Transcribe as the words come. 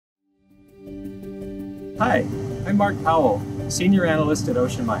Hi, I'm Mark Powell, Senior Analyst at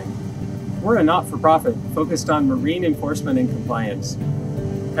OceanMind. We're a not-for-profit focused on marine enforcement and compliance.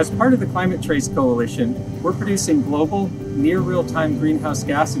 As part of the Climate Trace Coalition, we're producing global, near real-time greenhouse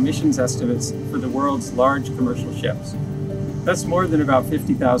gas emissions estimates for the world's large commercial ships. That's more than about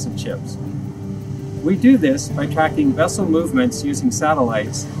 50,000 ships. We do this by tracking vessel movements using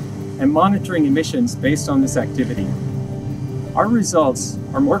satellites and monitoring emissions based on this activity. Our results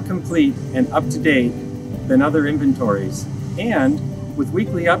are more complete and up-to-date than other inventories, and with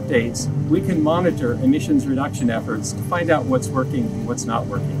weekly updates, we can monitor emissions reduction efforts to find out what's working and what's not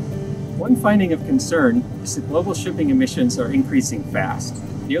working. One finding of concern is that global shipping emissions are increasing fast,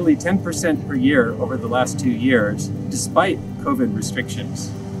 nearly 10% per year over the last 2 years, despite COVID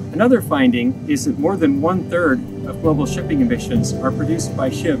restrictions. Another finding is that more than 1/3 of global shipping emissions are produced by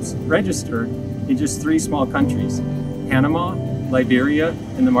ships registered in just 3 small countries: Panama, Liberia,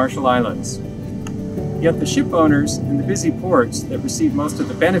 and the Marshall Islands. Yet the ship owners in the busy ports that receive most of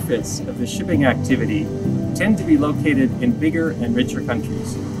the benefits of the shipping activity tend to be located in bigger and richer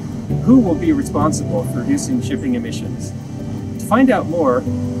countries. Who will be responsible for reducing shipping emissions? To find out more,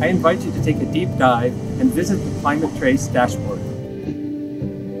 I invite you to take a deep dive and visit the Climate Trace dashboard.